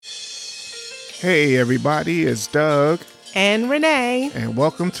Hey everybody, it's Doug and Renee, and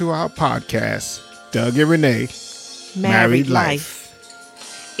welcome to our podcast, Doug and Renee, Married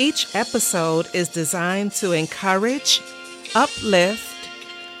Life. Each episode is designed to encourage, uplift,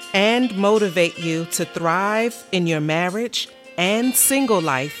 and motivate you to thrive in your marriage and single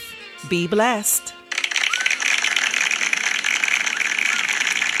life. Be blessed.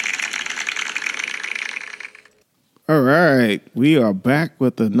 All right, we are back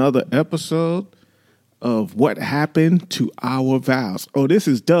with another episode of What Happened to Our Vows. Oh, this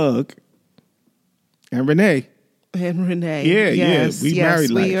is Doug and Renee. And Renee. Yes, we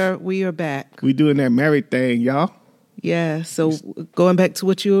married life. We are back. We doing that married thing, y'all. Yeah, so going back to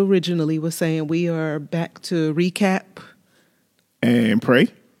what you originally were saying, we are back to recap. And pray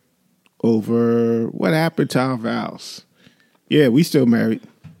over what happened to our vows. Yeah, we still married.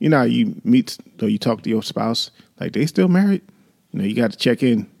 You know how you meet or you talk to your spouse, like they still married? You know, you got to check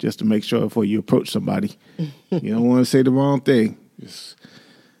in just to make sure before you approach somebody. You don't want to say the wrong thing. Just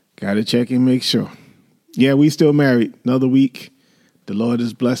got to check in, make sure. Yeah, we still married. Another week. The Lord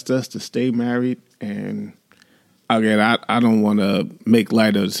has blessed us to stay married. And again, I don't want to make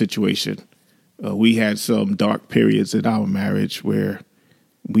light of the situation. We had some dark periods in our marriage where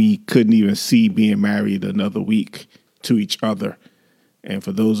we couldn't even see being married another week to each other. And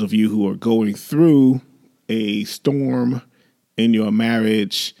for those of you who are going through a storm in your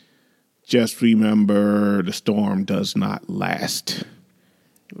marriage, just remember the storm does not last.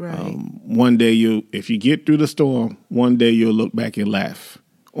 Right. One day if you get through the storm, one day you'll look back and laugh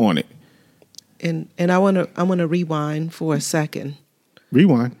on it. And I want to rewind for a second.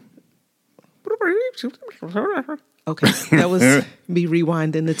 Rewind. Okay, that was me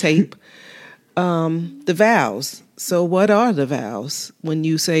rewinding the tape. The vows. So what are the vows? When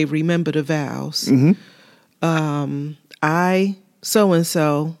you say remember the vows, I,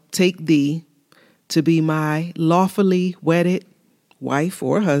 so-and-so, take thee to be my lawfully wedded wife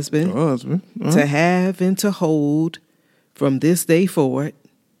or husband, to have and to hold from this day forward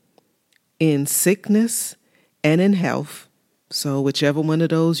in sickness and in health. So whichever one of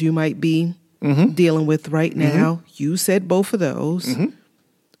those you might be dealing with right now, you said both of those.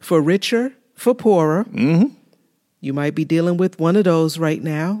 For richer, for poorer. You might be dealing with one of those right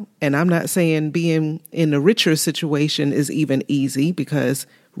now. And I'm not saying being in a richer situation is even easy, because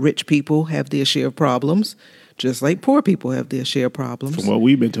rich people have their share of problems, just like poor people have their share of problems. From what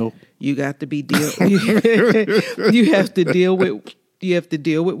we've been told. You got to be you have to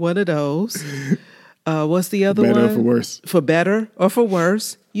deal with one of those. What's the other one? Better or for worse. For better or for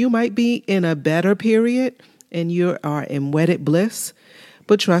worse. You might be in a better period and you are in wedded bliss.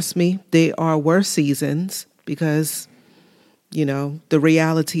 But trust me, they are worse seasons, because, you know, the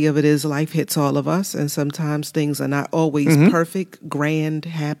reality of it is life hits all of us, and sometimes things are not always perfect, grand,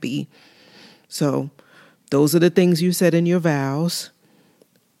 happy. So those are the things you said in your vows.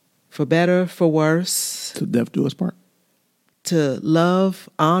 For better, for worse. To death do us part. To love,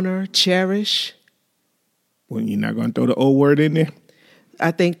 honor, cherish. Well, you're not going to throw the O word in there?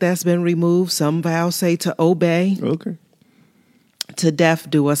 I think that's been removed. Some vows say to obey. Okay. To death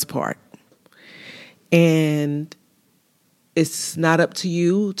do us part. And it's not up to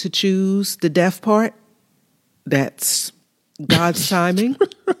you to choose the death part. That's God's timing.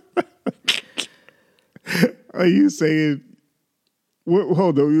 Are you saying,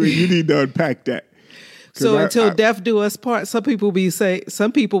 hold on, you need to unpack that. So until death do us part, some people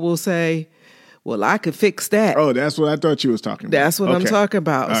will say, well, I could fix that. Oh, that's what I thought you was talking about. That's what I'm talking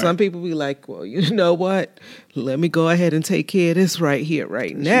about. All some people be like, well, you know what? Let me go ahead and take care of this right here,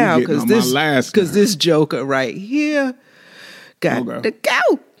 right now. Because this joker right here got to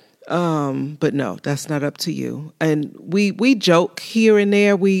go. But no, that's not up to you. And we joke here and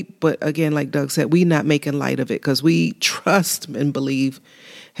there. But again, like Doug said, we not making light of it, because we trust and believe,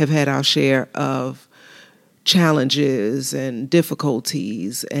 have had our share of challenges and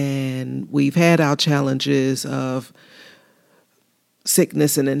difficulties, and we've had our challenges of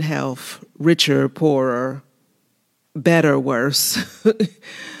sickness and in health, richer, poorer, better, worse,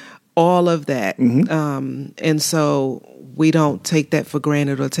 all of that. And so we don't take that for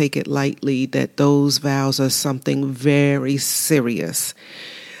granted or take it lightly, that those vows are something very serious.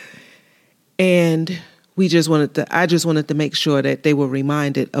 And I just wanted to make sure that they were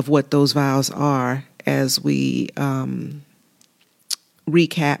reminded of what those vows are as we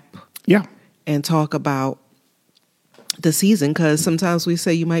recap and talk about the season, because sometimes we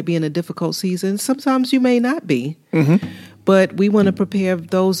say you might be in a difficult season. Sometimes you may not be. But we want to prepare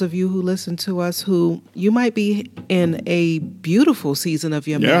those of you who listen to us who you might be in a beautiful season of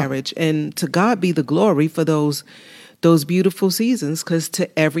your marriage. And to God be the glory for those those beautiful seasons, because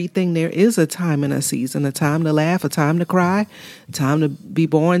to everything there is a time and a season, a time to laugh, a time to cry, a time to be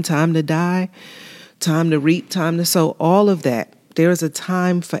born, time to die, time to reap, time to sow, all of that. There's a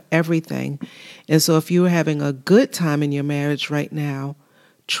time for everything. And so if you're having a good time in your marriage right now,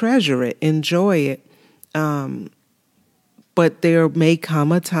 treasure it, enjoy it. But there may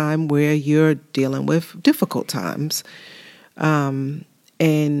come a time where you're dealing with difficult times. And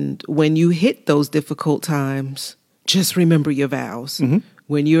when you hit those difficult times, just remember your vows. Mm-hmm.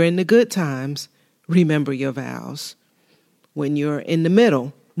 When you're in the good times, remember your vows. When you're in the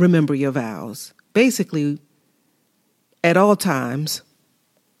middle, remember your vows. Basically, at all times,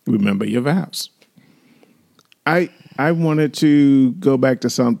 remember your vows. I wanted to go back to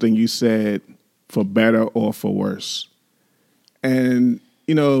something you said, for better or for worse. And,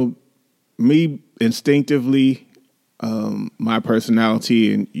 me instinctively, my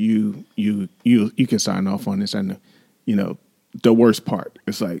personality, and you can sign off on this. I know, the worst part.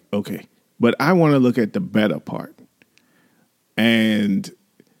 It's like, okay, but I want to look at the better part. And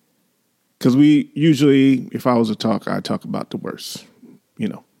because we usually, if I was to talk, I talk about the worst,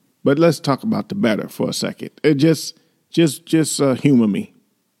 but let's talk about the better for a second. It just humor me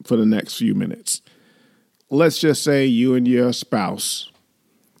for the next few minutes. Let's just say you and your spouse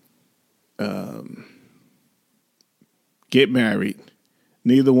get married.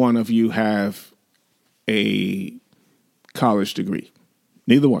 Neither one of you have a college degree.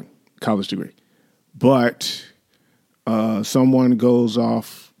 Neither one, college degree. But someone goes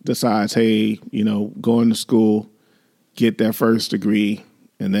off, decides, hey, going to school, get their first degree,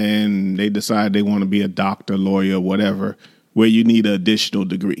 and then they decide they want to be a doctor, lawyer, whatever, where you need an additional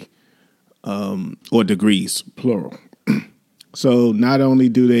degree. Or degrees, plural. So not only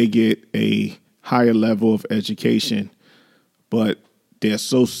do they get a higher level of education, but their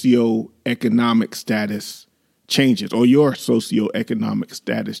socioeconomic status changes, or your socioeconomic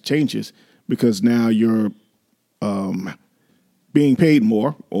status changes, because now you're being paid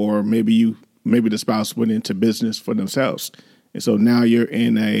more, or maybe the spouse went into business for themselves. And so now you're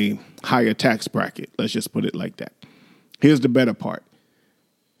in a higher tax bracket. Let's just put it like that. Here's the better part.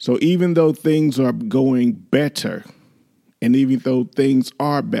 So even though things are going better, and even though things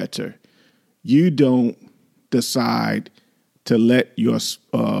are better, you don't decide to let your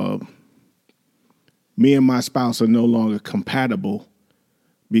me and my spouse are no longer compatible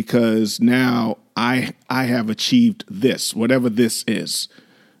because now I have achieved this, whatever this is.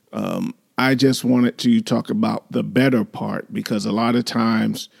 I just wanted to talk about the better part, because a lot of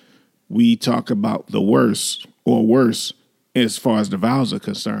times we talk about the worst or worse as far as the vows are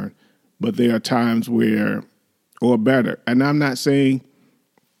concerned, but there are times where, or better. And I'm not saying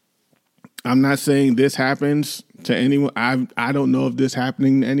this happens to anyone. I don't know if this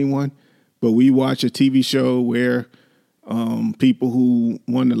happening to anyone, but we watch a TV show where people who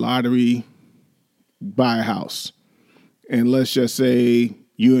won the lottery buy a house. And let's just say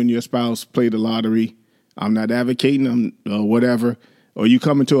you and your spouse play the lottery. I'm not advocating them or whatever, or you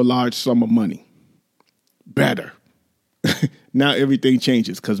come into a large sum of money. Better. Now everything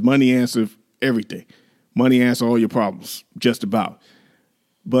changes, because money answers everything. Money answers all your problems, just about.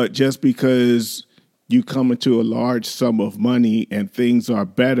 But just because you come into a large sum of money and things are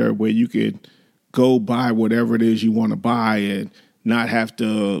better, where you could go buy whatever it is you want to buy and not have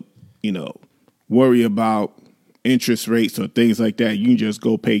to, worry about interest rates or things like that. You can just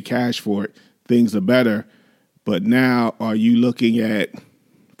go pay cash for it. Things are better. But now are you looking at,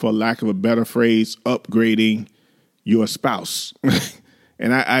 for lack of a better phrase, upgrading your spouse?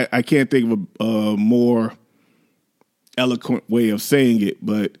 And I can't think of a more eloquent way of saying it,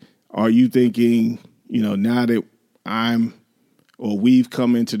 but are you thinking, now that we've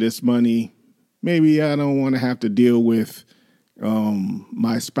come into this money, maybe I don't want to have to deal with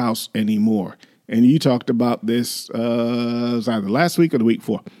my spouse anymore? And you talked about this, it was either last week or the week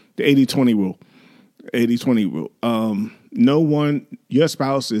before, the 80-20 rule. 80-20 rule. Your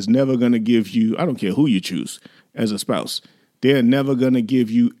spouse is never going to give you, I don't care who you choose as a spouse, they're never going to give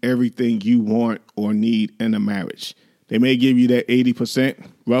you everything you want or need in a marriage. They may give you that 80%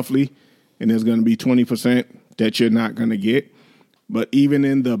 roughly, and there's going to be 20% that you're not going to get. But even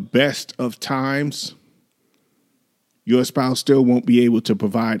in the best of times, your spouse still won't be able to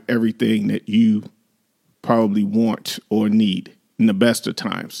provide everything that you probably want or need in the best of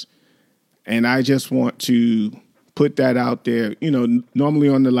times. And I just want to put that out there. Normally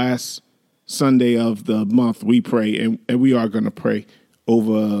on the last Sunday of the month, we pray, and we are going to pray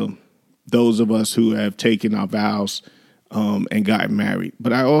over those of us who have taken our vows and gotten married.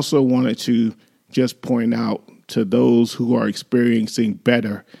 But I also wanted to just point out to those who are experiencing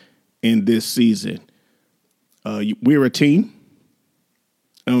better in this season, we're a team.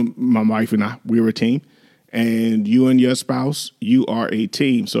 My wife and I, we're a team. And you and your spouse, you are a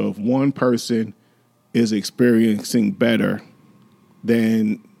team. So if one person is experiencing better,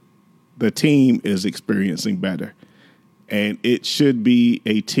 then the team is experiencing better. And it should be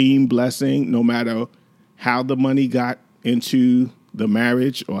a team blessing, no matter how the money got into the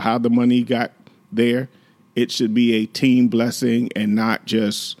marriage or how the money got there. It should be a team blessing and not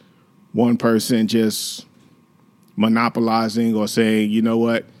just one person just monopolizing or saying, you know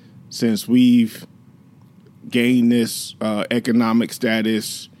what, since we've gained this economic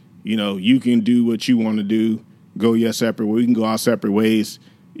status, you know, you can do what you want to do, go your separate way. We can go our separate ways.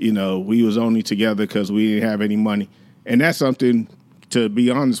 You know, we was only together because we didn't have any money. And that's something, to be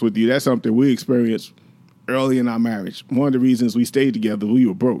honest with you, that's something we experienced early in our marriage. One of the reasons we stayed together, we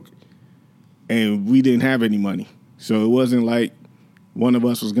were broke and we didn't have any money. So it wasn't like one of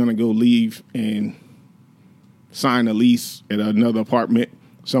us was going to go leave and sign a lease at another apartment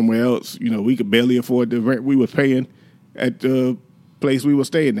somewhere else. You know, we could barely afford the rent we were paying at the place we were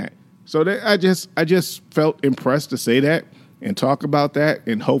staying at. So that I just felt impressed to say that and talk about that,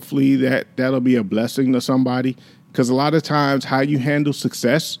 and hopefully that'll be a blessing to somebody. Because a lot of times how you handle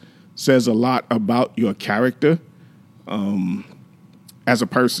success says a lot about your character as a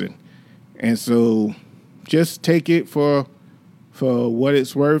person. And so just take it for what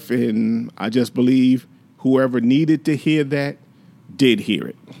it's worth. And I just believe whoever needed to hear that did hear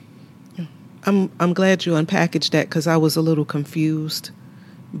it. I'm glad you unpackaged that, because I was a little confused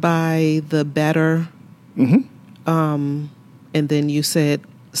by the better. Mm-hmm. And then you said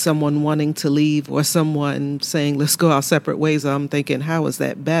someone wanting to leave or someone saying, let's go our separate ways. I'm thinking, how is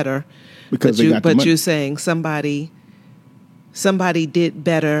that better? Because you're saying somebody did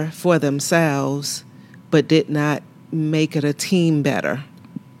better for themselves, but did not make it a team better.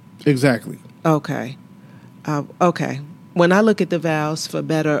 Exactly. Okay. Okay. When I look at the vows, for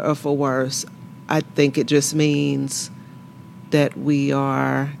better or for worse, I think it just means that we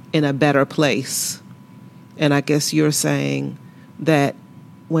are in a better place. And I guess you're saying that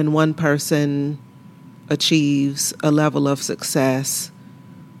when one person achieves a level of success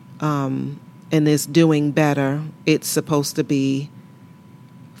and is doing better, it's supposed to be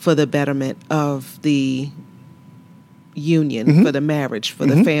for the betterment of the union, mm-hmm. for the marriage, for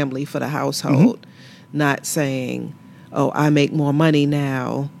mm-hmm. the family, for the household, mm-hmm. not saying, oh, I make more money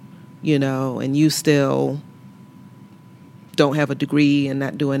now, you know, and you still don't have a degree and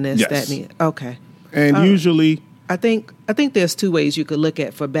not doing this, that, and the, okay. And usually, I think there's two ways you could look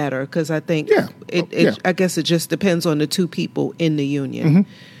at for better, because I think I guess it just depends on the two people in the union. Mm-hmm.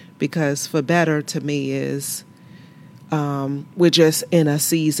 Because for better to me is we're just in a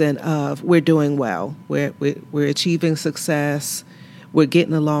season of we're doing well, we're achieving success, we're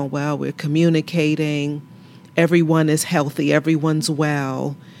getting along well, we're communicating, everyone is healthy, everyone's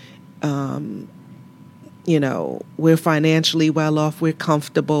well. You know, we're financially well off, we're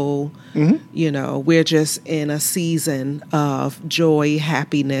comfortable, mm-hmm. you know, we're just in a season of joy,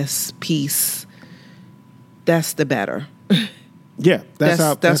 happiness, peace. That's the better. Yeah, that's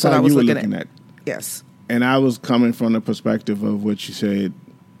how I was looking at. Yes. And I was coming from the perspective of what you said,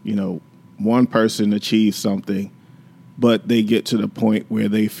 you know, one person achieves something, but they get to the point where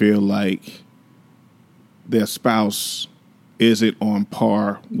they feel like their spouse isn't on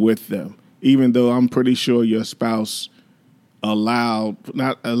par with them. Even though I'm pretty sure your spouse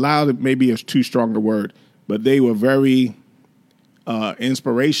not allowed, maybe is too strong a word, but they were very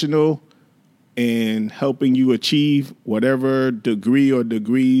inspirational in helping you achieve whatever degree or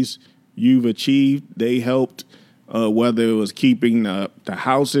degrees you've achieved. They helped, whether it was keeping the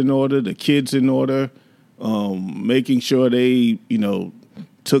house in order, the kids in order, making sure they, you know,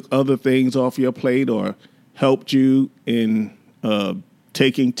 took other things off your plate or helped you in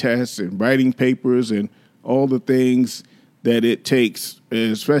taking tests and writing papers and all the things that it takes,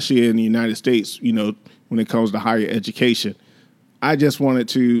 especially in the United States, you know, when it comes to higher education. I just wanted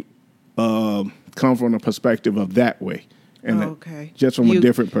to come from a perspective of that way. And okay. Just from a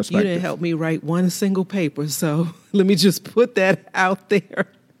different perspective. You didn't help me write one single paper, so let me just put that out there.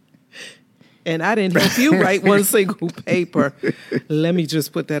 And I didn't help you write one single paper. Let me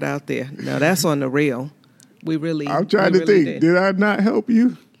just put that out there. Now, that's on the real. I'm trying to think. Did I not help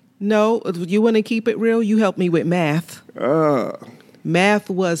you? No, you want to keep it real? You helped me with math.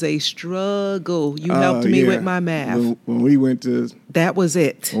 Math was a struggle. You helped me with my math. When we went to... That was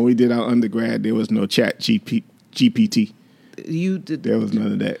it. When we did our undergrad, there was no chat GPT. You did. There was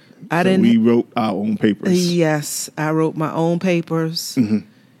none of that. We wrote our own papers. Yes, I wrote my own papers. Mm-hmm.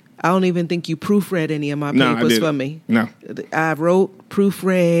 I don't even think you proofread any of my papers for me. No. I wrote,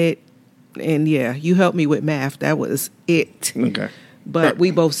 proofread, And yeah, you helped me with math. That was it. Okay. But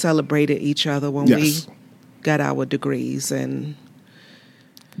we both celebrated each other when yes. we got our degrees.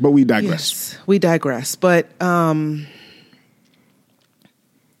 But we digress. Yes, we digress. But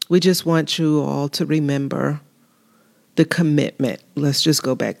we just want you all to remember the commitment. Let's just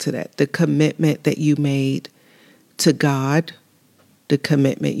go back to that. The commitment that you made to God, the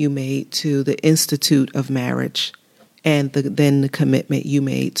commitment you made to the Institute of Marriage, and then the commitment you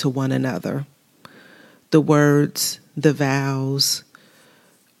made to one another. The words, the vows,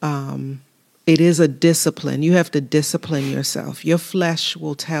 it is a discipline. You have to discipline yourself. Your flesh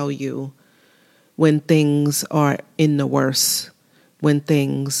will tell you when things are in the worst, when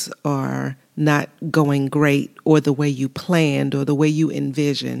things are not going great or the way you planned or the way you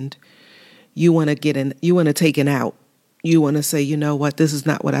envisioned. You want to take it out. You want to say, you know what, this is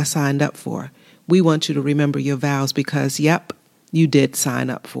not what I signed up for. We want you to remember your vows because, yep, you did sign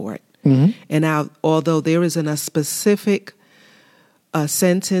up for it. Mm-hmm. And now, although there isn't a specific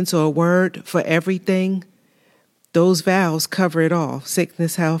sentence or word for everything, those vows cover it all.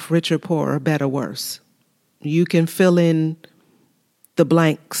 Sickness, health, rich or poor, better, worse. You can fill in the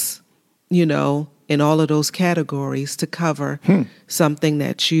blanks, in all of those categories to cover something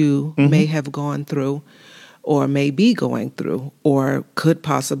that you may have gone through or may be going through or could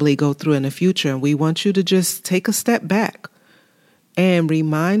possibly go through in the future. And we want you to just take a step back and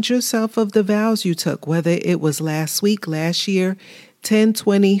remind yourself of the vows you took, whether it was last week, last year, 10,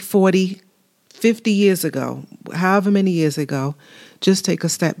 20, 40, 50 years ago, however many years ago. Just take a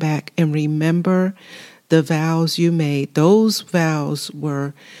step back and remember the vows you made. Those vows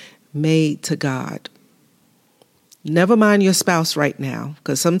were made to God. Never mind your spouse right now,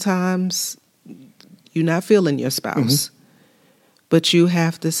 because sometimes you're not feeling your spouse. Mm-hmm. But you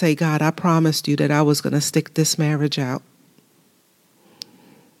have to say, God, I promised you that I was going to stick this marriage out.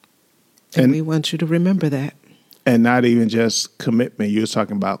 And we want you to remember that. And not even just commitment. You were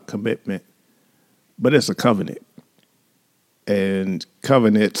talking about commitment, but it's a covenant. And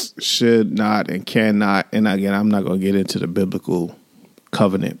covenants should not and cannot, and again, I'm not going to get into the biblical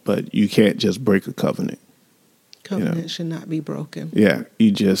covenant, but you can't just break a covenant. Covenant should not be broken. Yeah,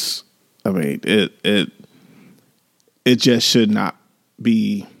 you just, it just should not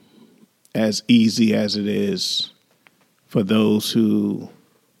be as easy as it is for those who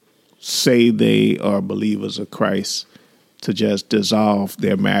say they are believers of Christ to just dissolve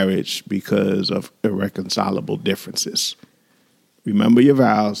their marriage because of irreconcilable differences. Remember your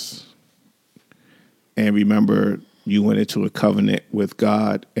vows, and remember you went into a covenant with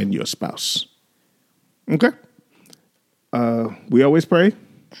God and your spouse. Okay? We always pray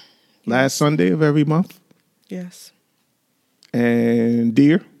last Sunday of every month. Yes. And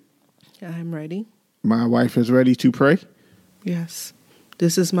dear, I'm ready. My wife is ready to pray. Yes.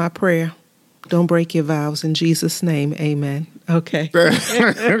 This is my prayer. Don't break your vows in Jesus' name. Amen. Okay.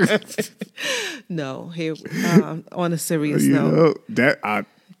 No, here on a serious note.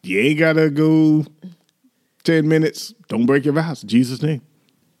 You ain't gotta go 10 minutes. Don't break your vows in Jesus' name.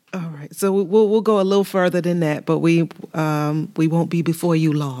 All right. So we'll go a little further than that, but we won't be before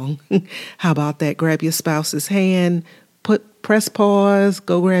you long. How about that? Grab your spouse's hand, press pause,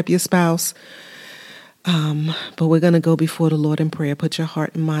 go grab your spouse. But we're going to go before the Lord in prayer. Put your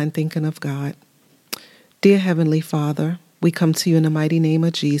heart and mind thinking of God. Dear Heavenly Father, we come to you in the mighty name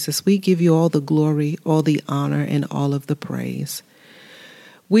of Jesus. We give you all the glory, all the honor, and all of the praise.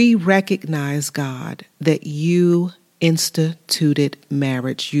 We recognize, God, that you instituted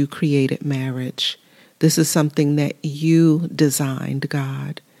marriage. You created marriage. This is something that you designed,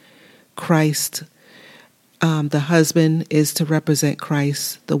 God. Christ, the husband is to represent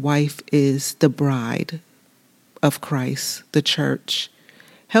Christ. The wife is the bride of Christ, the church.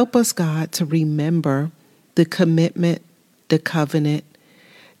 Help us, God, to remember the commitment, the covenant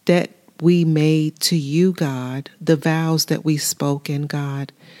that we made to you, God, the vows that we spoke in,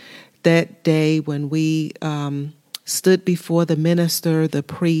 God. That day when we stood before the minister, the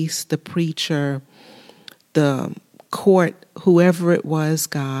priest, the preacher, the court, whoever it was,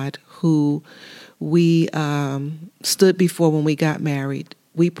 God, who we stood before when we got married.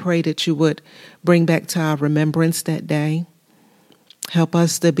 We pray that you would bring back to our remembrance that day. Help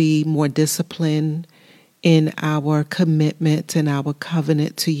us to be more disciplined in our commitment and our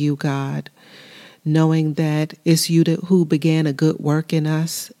covenant to you, God, knowing that it's you who began a good work in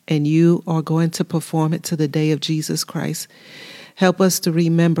us, and you are going to perform it to the day of Jesus Christ. Help us to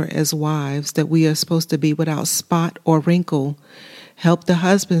remember as wives that we are supposed to be without spot or wrinkle. Help the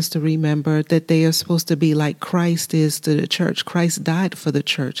husbands to remember that they are supposed to be like Christ is to the church. Christ died for the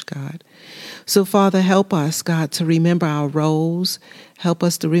church, God. So, Father, help us, God, to remember our roles. Help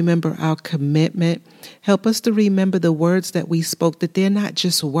us to remember our commitment. Help us to remember the words that we spoke, that they're not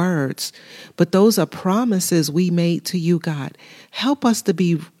just words, but those are promises we made to you, God. Help us to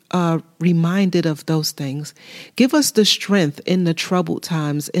be reminded of those things. Give us the strength in the troubled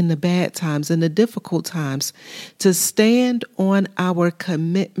times, in the bad times, in the difficult times, to stand on our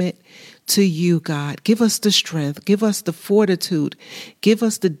commitment to you, God. Give us the strength. Give us the fortitude. Give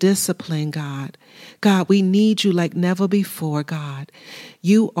us the discipline, God. God, we need you like never before, God.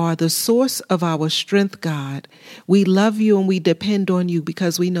 You are the source of our strength, God. We love you and we depend on you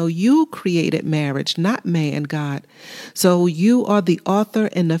because we know you created marriage, not man, God. So you are the author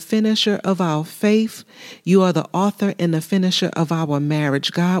and the finisher of our faith. You are the author and the finisher of our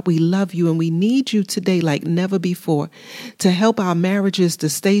marriage, God. We love you and we need you today like never before to help our marriages to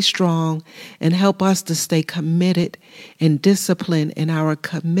stay strong and help us to stay committed and disciplined in our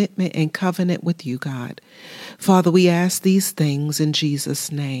commitment and covenant with you, God. Father, we ask these things in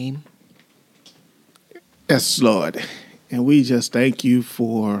Jesus' name. Yes, Lord. And we just thank you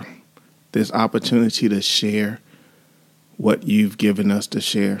for this opportunity to share what you've given us to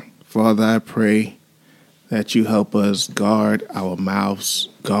share. Father, I pray that you help us guard our mouths,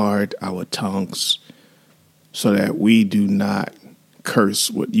 guard our tongues, so that we do not curse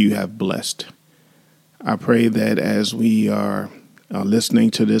what you have blessed. I pray that as we are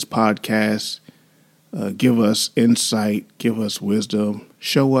listening to this podcast, give us insight, give us wisdom,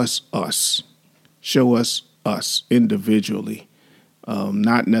 show us us individually,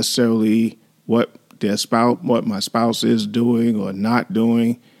 not necessarily what my spouse is doing or not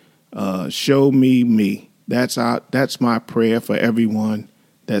doing. Show me. That's my prayer for everyone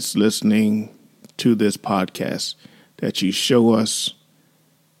that's listening to this podcast, that you show us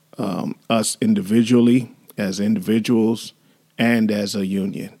us individually, as individuals, and as a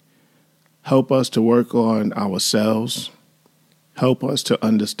union. Help us to work on ourselves. Help us to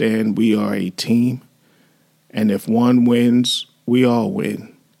understand we are a team. And if one wins, we all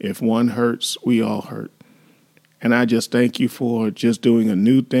win. If one hurts, we all hurt. And I just thank you for just doing a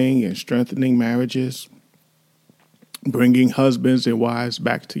new thing and strengthening marriages, bringing husbands and wives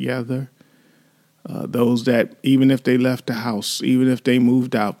back together. Those that, even if they left the house, even if they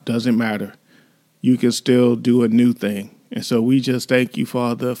moved out, doesn't matter. You can still do a new thing. And so we just thank you,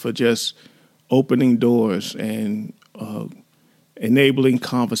 Father, for just opening doors and enabling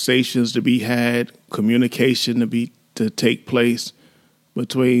conversations to be had, communication to take place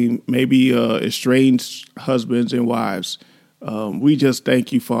between maybe estranged husbands and wives. We just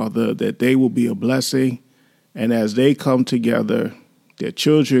thank you, Father, that they will be a blessing. And as they come together, their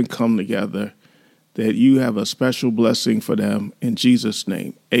children come together, that you have a special blessing for them. In Jesus'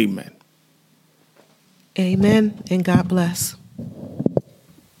 name, amen. Amen, and God bless.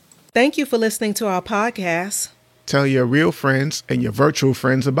 Thank you for listening to our podcast. Tell your real friends and your virtual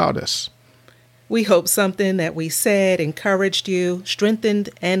friends about us. We hope something that we said encouraged you,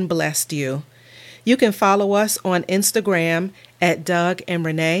 strengthened, and blessed you. You can follow us on Instagram at Doug and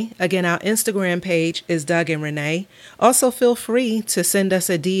Renee. Again, our Instagram page is Doug and Renee. Also, feel free to send us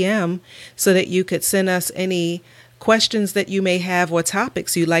a DM so that you could send us any questions that you may have or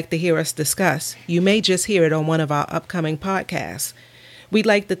topics you'd like to hear us discuss. You may just hear it on one of our upcoming podcasts. We'd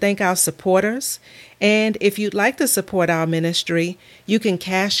like to thank our supporters. And if you'd like to support our ministry, you can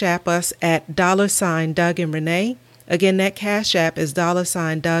Cash App us at $ Doug and Renee. Again, that Cash App is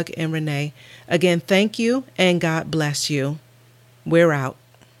 $ Doug and Renee. Again, thank you and God bless you. We're out.